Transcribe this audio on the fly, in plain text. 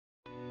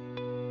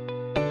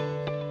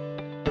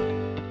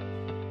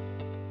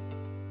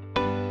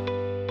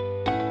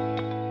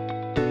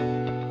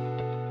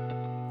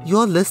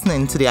You're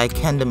listening to the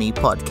Icandemy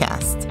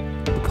Podcast,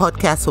 the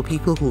podcast for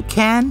people who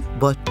can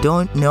but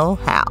don't know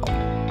how.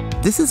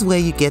 This is where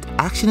you get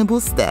actionable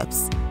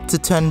steps to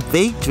turn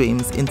vague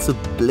dreams into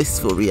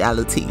blissful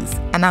realities.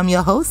 And I'm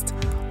your host,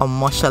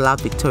 Omoshola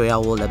Victoria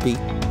Wolabi.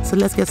 So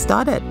let's get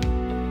started.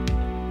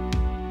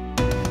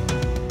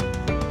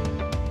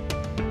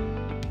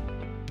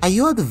 Are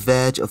you at the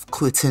verge of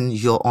quitting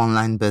your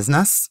online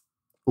business?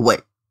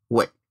 Wait.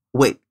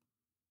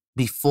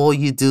 Before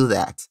you do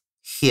that,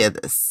 hear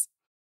this.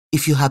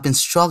 If you have been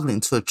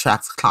struggling to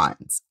attract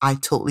clients, I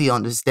totally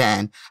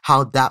understand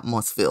how that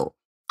must feel.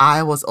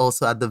 I was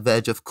also at the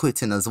verge of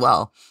quitting as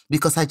well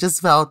because I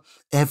just felt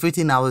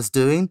everything I was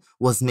doing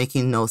was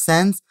making no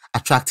sense,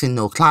 attracting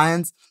no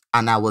clients,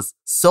 and I was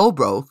so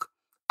broke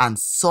and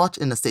such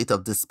in a state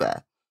of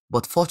despair.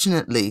 But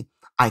fortunately,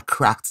 I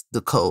cracked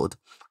the code.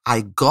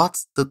 I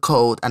got the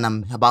code and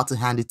I'm about to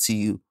hand it to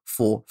you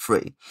for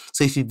free.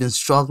 So if you've been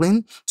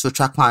struggling to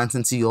attract clients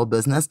into your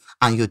business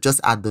and you're just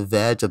at the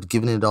verge of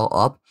giving it all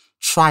up,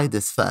 try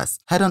this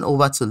first. Head on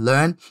over to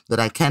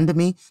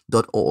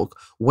learn.icandemy.org,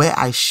 where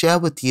I share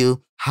with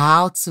you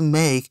how to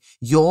make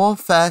your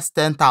first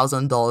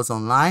 $10,000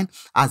 online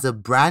as a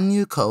brand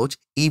new coach,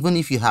 even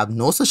if you have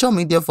no social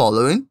media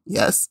following.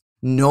 Yes.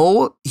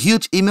 No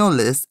huge email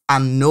list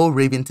and no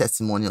raving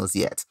testimonials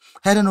yet.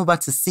 Head on over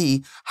to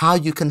see how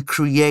you can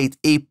create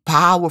a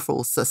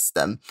powerful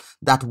system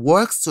that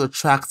works to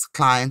attract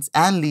clients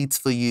and leads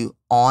for you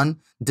on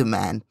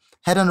demand.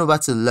 Head on over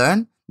to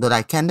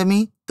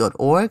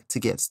learn.icandemy.org to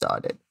get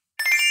started.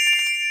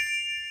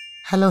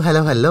 Hello,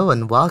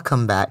 and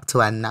welcome back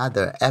to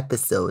another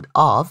episode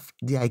of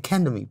the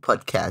Icandemy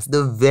Podcast,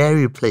 the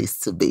very place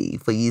to be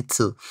for you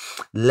to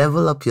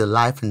level up your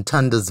life and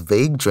turn those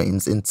vague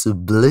dreams into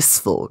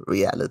blissful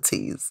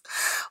realities.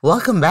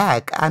 Welcome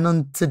back. And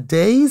on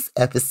today's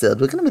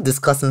episode, we're going to be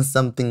discussing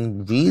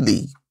something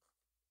really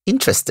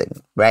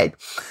interesting, right?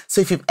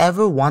 So if you've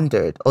ever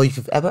wondered or if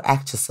you've ever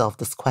asked yourself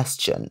this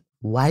question,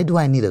 why do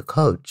I need a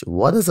coach?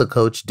 What does a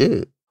coach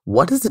do?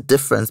 What is the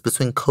difference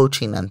between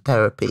coaching and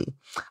therapy?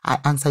 I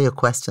answer your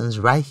questions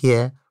right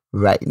here,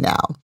 right now.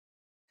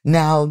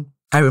 Now,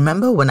 I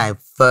remember when I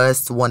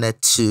first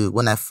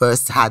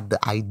had the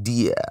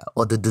idea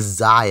or the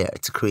desire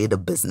to create a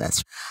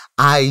business,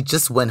 I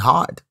just went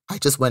hard. I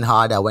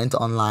went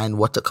online,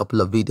 watched a couple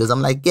of videos.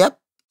 I'm like,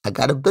 yep, I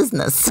got a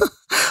business.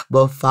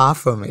 But far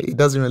from it. It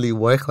doesn't really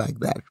work like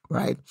that,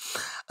 right?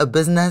 A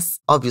business,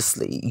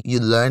 obviously,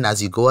 you learn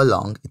as you go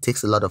along. It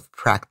takes a lot of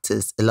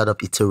practice, a lot of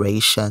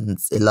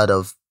iterations, a lot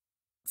of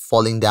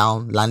falling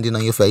down, landing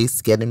on your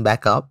face, getting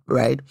back up,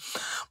 right?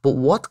 But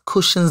what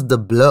cushions the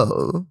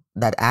blow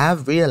that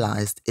I've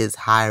realized is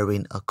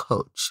hiring a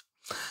coach.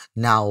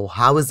 Now,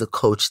 how is a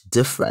coach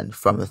different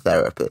from a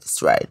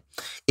therapist, right?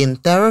 In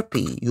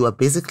therapy, you are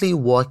basically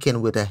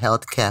working with a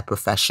healthcare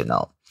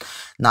professional.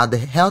 Now, the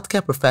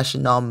healthcare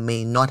professional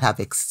may not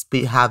have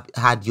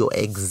had your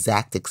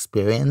exact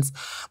experience,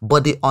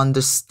 but they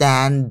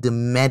understand the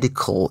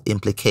medical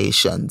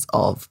implications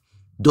of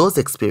those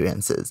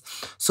experiences.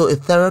 So a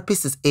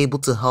therapist is able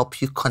to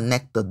help you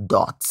connect the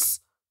dots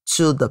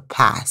to the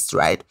past,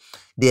 right?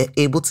 They're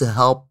able to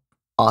help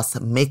us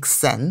make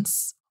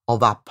sense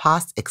of our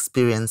past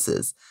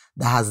experiences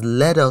that has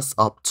led us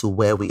up to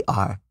where we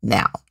are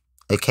now.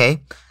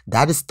 Okay,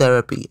 that is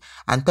therapy.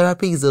 And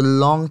therapy is a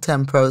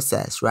long-term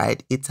process,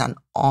 right? It's an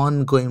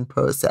ongoing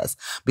process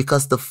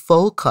because the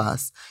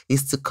focus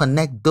is to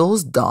connect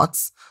those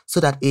dots so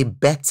that a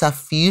better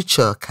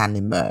future can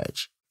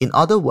emerge. In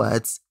other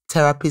words,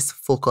 therapists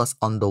focus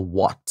on the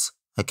what,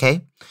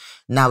 okay?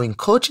 Now, in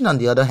coaching, on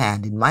the other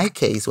hand, in my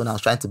case, when I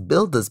was trying to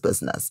build this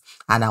business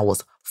and I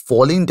was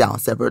falling down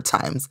several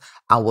times,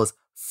 I was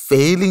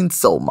failing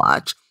so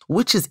much,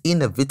 which is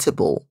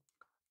inevitable.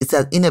 It's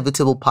an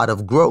inevitable part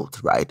of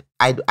growth, right?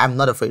 I'm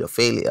not afraid of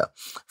failure.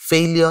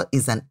 Failure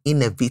is an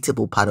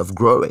inevitable part of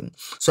growing.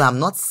 So I'm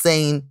not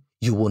saying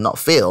you will not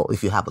fail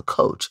if you have a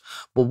coach.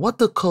 But what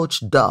the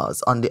coach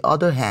does, on the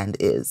other hand,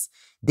 is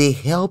they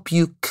help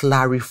you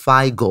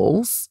clarify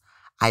goals,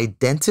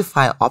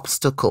 identify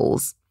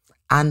obstacles,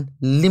 and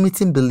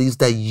limiting beliefs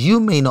that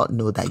you may not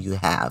know that you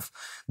have.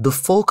 The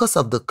focus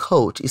of the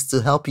coach is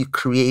to help you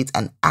create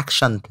an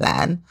action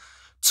plan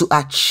to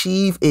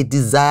achieve a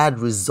desired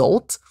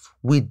result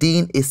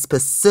within a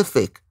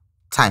specific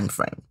time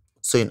frame.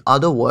 So in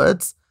other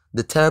words,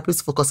 the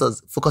therapist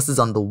focuses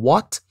on the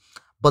what,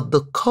 but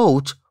the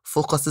coach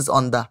focuses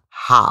on the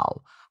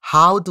how.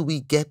 How do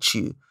we get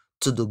you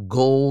to the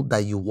goal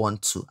that you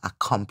want to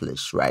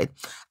accomplish, right?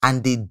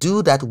 And they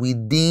do that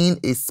within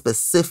a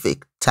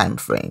specific time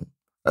frame.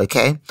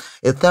 Okay?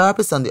 A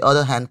therapist, on the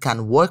other hand,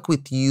 can work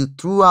with you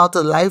throughout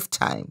a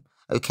lifetime.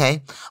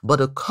 Okay? But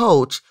a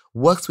coach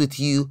works with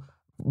you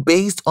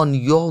based on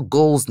your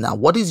goals now.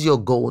 What is your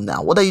goal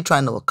now? What are you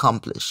trying to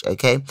accomplish?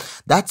 Okay.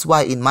 That's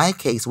why in my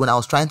case, when I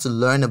was trying to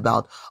learn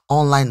about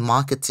online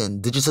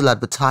marketing, digital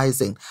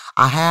advertising,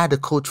 I hired a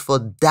coach for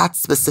that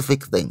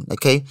specific thing.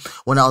 Okay.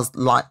 When I was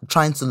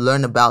trying to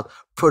learn about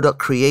product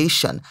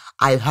creation,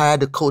 I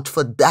hired a coach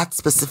for that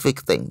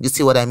specific thing. You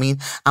see what I mean?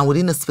 And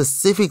within a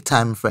specific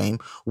time frame,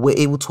 we're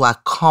able to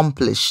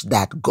accomplish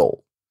that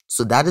goal.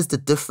 So that is the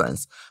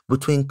difference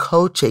between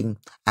coaching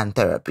and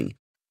therapy.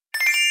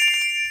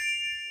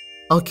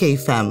 Okay,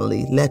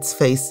 family, let's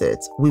face it.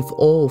 We've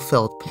all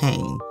felt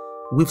pain.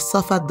 We've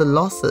suffered the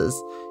losses.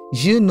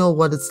 You know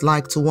what it's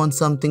like to want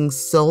something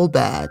so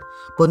bad,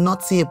 but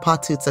not see a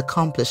path to its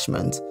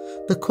accomplishment.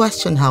 The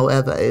question,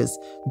 however, is,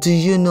 do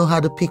you know how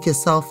to pick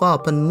yourself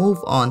up and move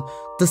on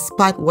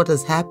despite what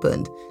has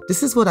happened?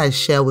 This is what I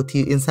share with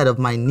you inside of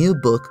my new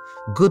book,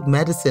 Good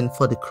Medicine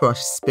for the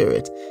Crushed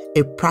Spirit,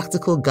 a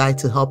practical guide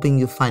to helping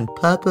you find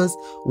purpose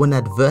when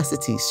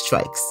adversity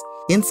strikes.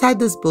 Inside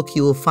this book,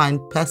 you will find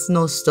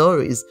personal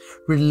stories,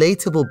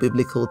 relatable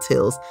biblical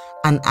tales,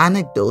 and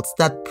anecdotes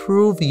that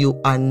prove you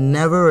are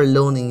never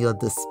alone in your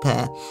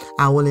despair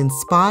and will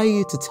inspire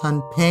you to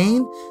turn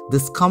pain,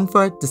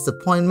 discomfort,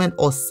 disappointment,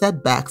 or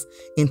setbacks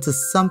into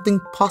something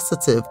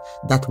positive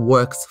that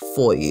works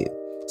for you.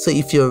 So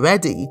if you're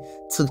ready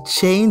to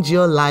change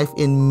your life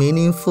in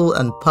meaningful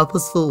and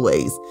purposeful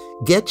ways,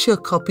 get your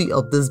copy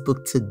of this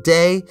book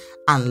today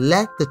and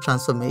let the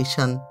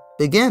transformation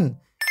begin.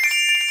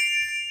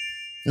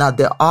 Now,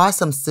 there are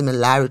some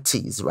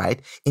similarities,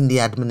 right, in the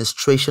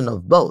administration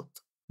of both.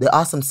 There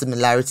are some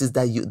similarities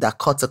that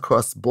cut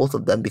across both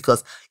of them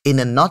because, in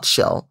a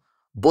nutshell,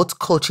 both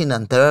coaching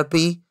and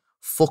therapy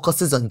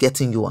focuses on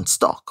getting you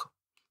unstuck.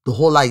 The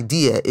whole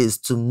idea is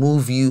to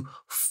move you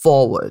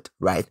forward,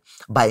 right,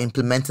 by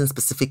implementing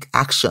specific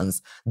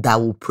actions that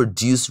will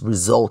produce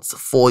results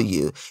for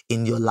you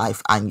in your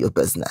life and your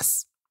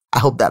business. I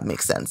hope that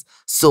makes sense.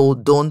 So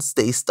don't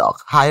stay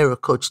stuck. Hire a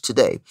coach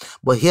today.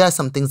 But here are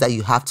some things that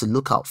you have to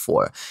look out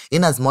for.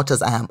 In as much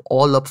as I am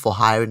all up for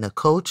hiring a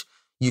coach,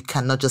 you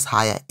cannot just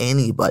hire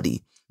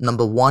anybody.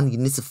 Number one, you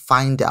need to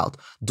find out,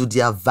 do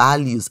their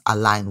values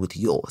align with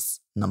yours?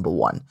 Number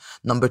one.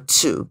 Number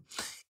two,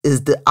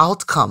 is the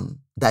outcome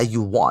that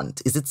you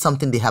want, is it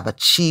something they have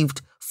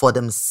achieved for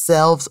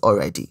themselves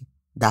already?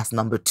 That's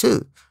number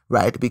two,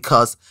 right?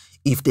 Because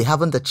if they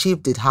haven't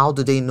achieved it, how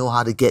do they know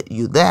how to get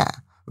you there?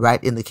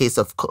 Right? In the case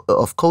of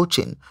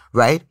coaching,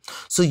 right?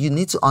 So you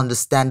need to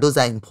understand those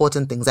are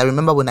important things. I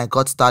remember when I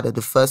got started,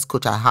 the first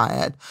coach I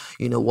hired,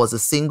 was a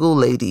single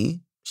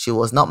lady. She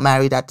was not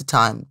married at the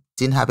time,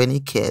 didn't have any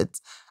kids.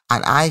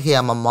 And I here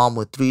am a mom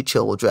with 3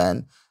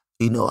 children,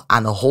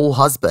 and a whole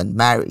husband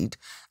married.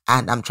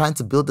 And I'm trying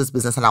to build this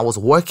business and I was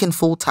working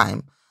full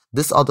time.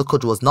 This other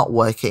coach was not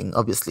working.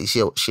 Obviously,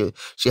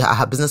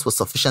 her business was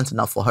sufficient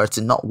enough for her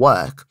to not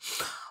work.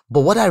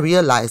 But what I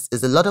realized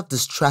is a lot of the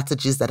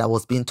strategies that I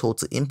was being told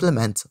to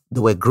implement, they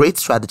were great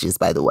strategies,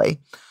 by the way,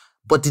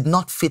 but did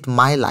not fit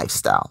my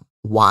lifestyle.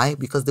 Why?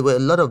 Because there were a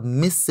lot of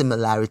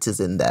missimilarities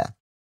in there.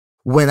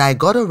 When I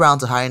got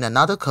around to hiring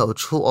another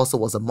coach who also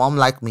was a mom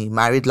like me,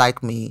 married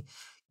like me,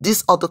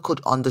 this other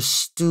coach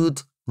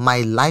understood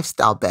my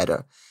lifestyle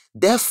better.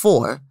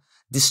 Therefore,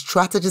 the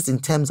strategies in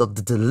terms of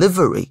the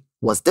delivery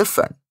was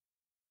different.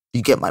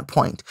 You get my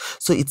point.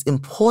 So it's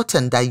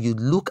important that you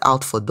look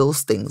out for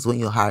those things when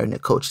you're hiring a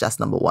coach.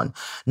 That's number one.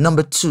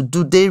 Number two,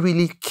 do they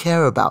really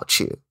care about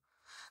you?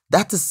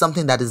 That is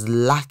something that is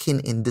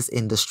lacking in this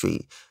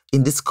industry,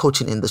 in this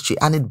coaching industry.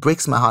 And it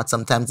breaks my heart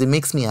sometimes. It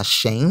makes me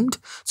ashamed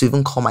to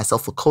even call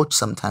myself a coach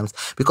sometimes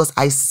because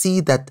I see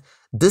that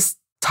this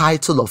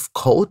title of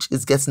coach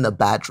is getting a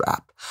bad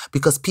rap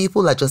because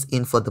people are just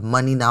in for the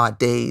money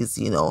nowadays.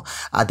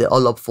 They're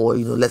all up for,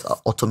 let's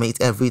automate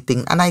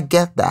everything. And I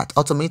get that.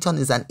 Automation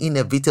is an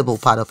inevitable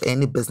part of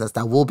any business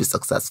that will be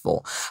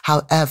successful.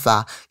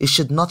 However, it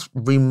should not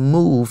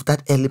remove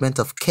that element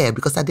of care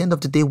because at the end of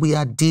the day, we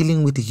are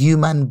dealing with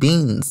human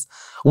beings.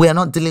 We are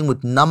not dealing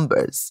with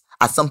numbers.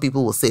 As some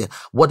people will say,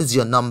 what is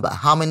your number?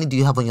 How many do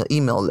you have on your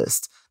email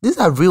list? These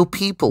are real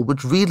people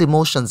with real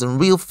emotions and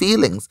real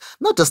feelings,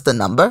 not just a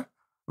number.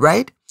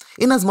 Right?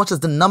 In as much as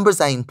the numbers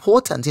are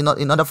important, in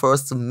order for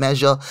us to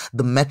measure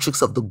the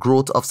metrics of the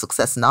growth of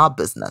success in our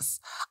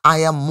business, I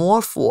am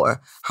more for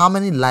how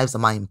many lives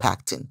am I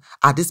impacting?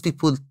 Are these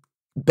people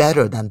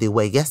better than they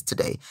were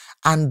yesterday?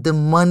 And the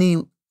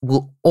money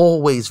will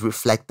always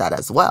reflect that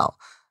as well.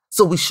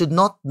 So we should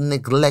not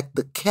neglect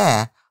the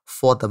care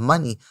for the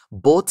money.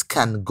 Both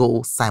can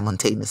go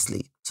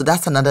simultaneously. So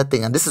that's another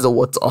thing. And this is a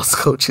word to us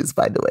coaches,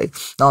 by the way.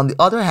 Now, on the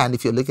other hand,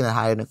 if you're looking at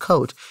hiring a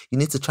coach, you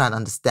need to try and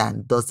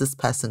understand, does this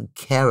person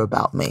care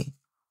about me?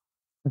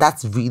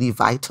 That's really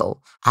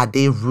vital. Are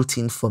they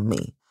rooting for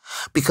me?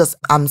 Because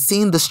I'm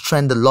seeing this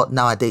trend a lot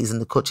nowadays in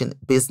the coaching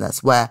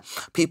business where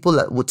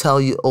people will tell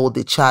you, oh,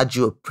 they charge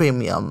you a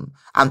premium.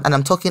 And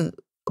I'm talking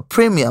a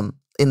premium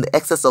in the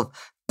excess of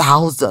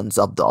thousands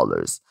of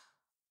dollars.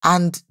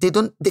 And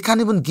they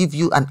can't even give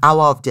you an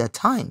hour of their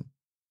time.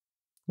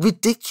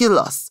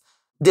 Ridiculous.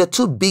 They're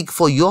too big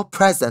for your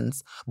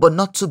presence, but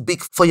not too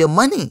big for your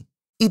money.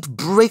 It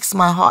breaks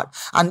my heart.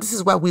 And this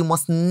is why we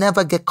must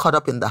never get caught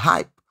up in the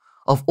hype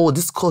of, oh,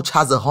 this coach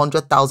has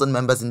 100,000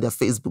 members in their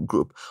Facebook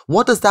group.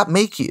 What does that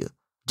make you?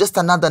 Just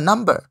another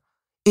number.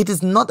 It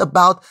is not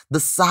about the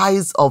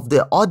size of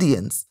their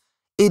audience.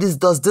 It is,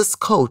 does this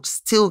coach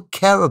still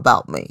care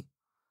about me?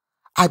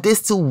 Are they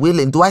still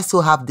willing? Do I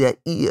still have their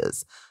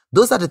ears?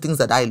 Those are the things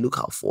that I look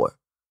out for.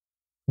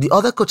 The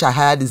other coach I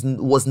had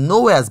was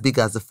nowhere as big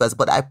as the first,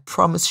 but I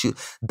promise you,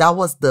 that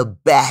was the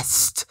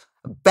best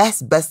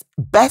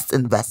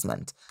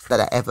investment that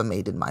I ever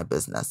made in my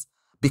business.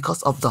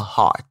 Because of the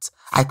heart.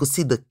 I could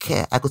see the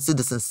care. I could see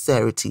the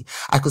sincerity.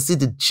 I could see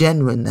the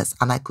genuineness.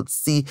 And I could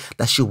see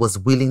that she was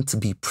willing to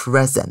be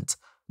present,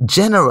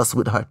 generous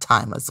with her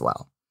time as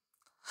well.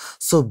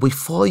 So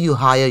before you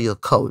hire your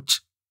coach,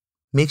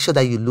 make sure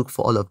that you look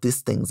for all of these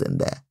things in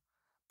there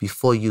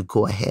before you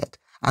go ahead.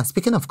 And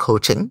speaking of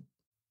coaching,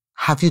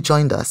 have you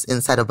joined us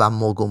inside of our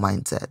mogul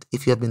mindset?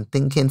 If you have been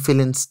thinking,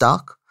 feeling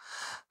stuck,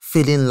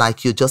 feeling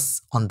like you're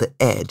just on the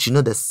edge,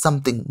 there's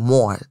something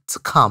more to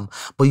come,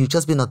 but you've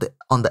just been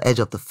on the edge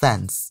of the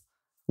fence.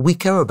 We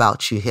care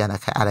about you here at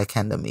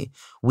Icandemy.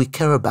 We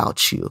care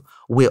about you.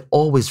 We're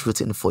always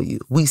rooting for you.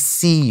 We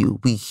see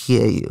you. We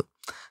hear you.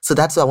 So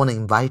that's why I want to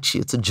invite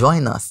you to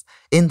join us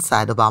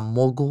inside of our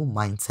mogul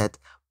mindset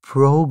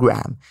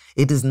program.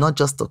 It is not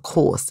just a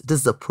course. It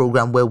is a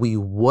program where we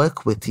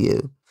work with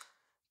you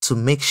to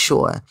make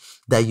sure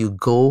that you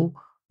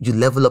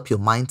level up your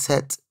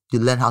mindset. You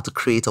learn how to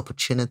create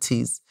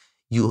opportunities.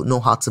 You know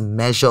how to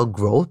measure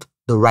growth,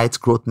 the right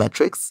growth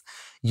metrics.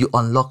 You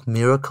unlock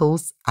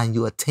miracles and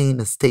you attain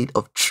a state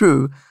of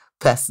true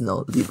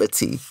personal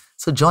liberty.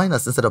 So join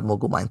us instead of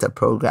Mogul Mindset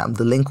Program.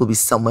 The link will be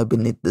somewhere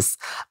beneath this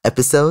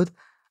episode.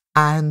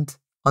 And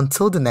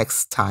until the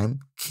next time,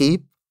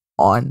 keep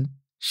on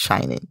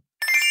shining.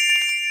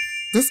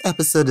 This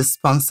episode is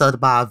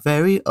sponsored by our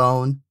very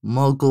own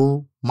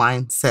Mogul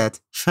Mindset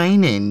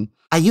Training.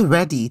 Are you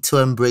ready to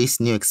embrace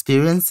new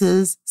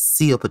experiences,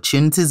 see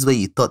opportunities where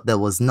you thought there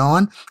was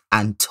none,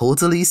 and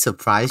totally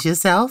surprise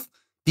yourself?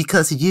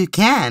 Because you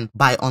can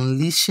by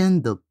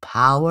unleashing the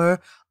power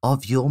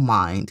of your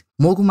mind.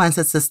 Mogul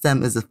Mindset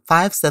System is a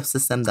 5-step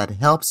system that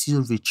helps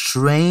you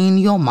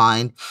retrain your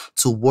mind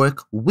to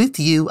work with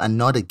you and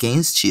not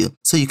against you,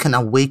 so you can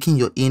awaken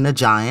your inner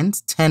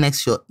giant,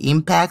 10x your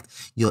impact,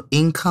 your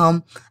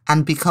income,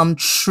 and become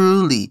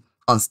truly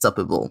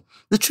unstoppable.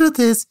 The truth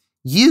is,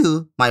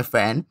 you, my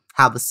friend,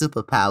 have a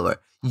superpower,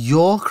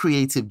 your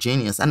creative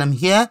genius. And I'm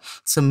here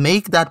to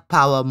make that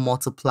power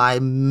multiply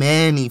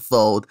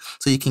manyfold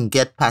so you can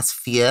get past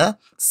fear,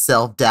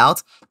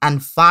 self-doubt,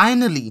 and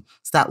finally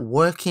start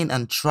working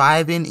and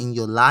thriving in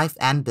your life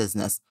and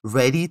business.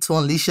 Ready to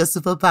unleash your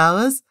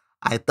superpowers?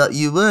 I thought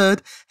you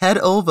would. Head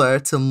over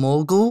to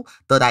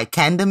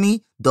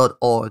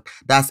mogul.icandemy.org.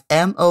 That's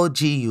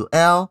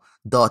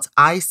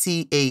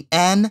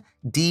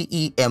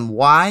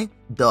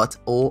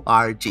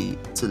mogul.icandemy.org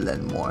to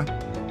learn more.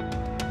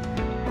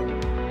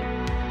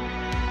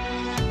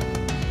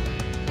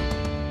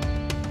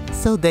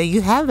 So there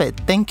you have it.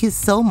 Thank you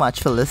so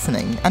much for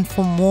listening. And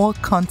for more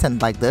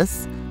content like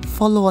this,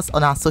 follow us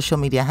on our social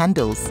media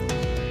handles.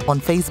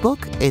 On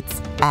Facebook,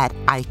 it's at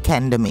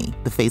Icandemy,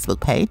 the Facebook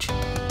page.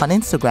 On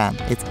Instagram,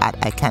 it's at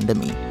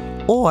Icandemy.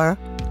 Or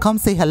come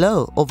say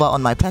hello over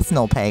on my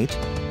personal page.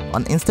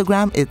 On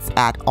Instagram, it's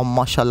at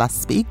Omoshola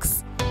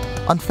Speaks.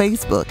 On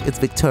Facebook, it's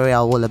Victoria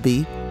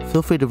Wolabi.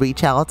 Feel free to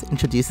reach out,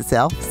 introduce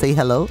yourself, say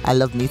hello. I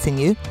love meeting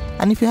you.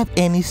 And if you have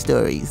any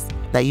stories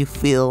that you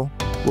feel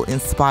will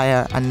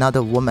inspire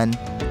another woman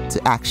to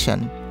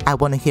action, I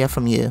want to hear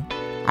from you.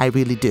 I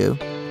really do.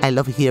 I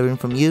love hearing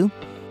from you.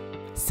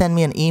 Send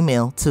me an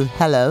email to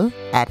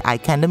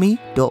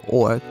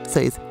hello@icandemy.org. So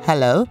it's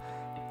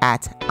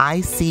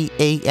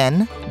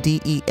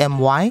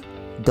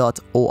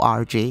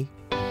hello@icandemy.org.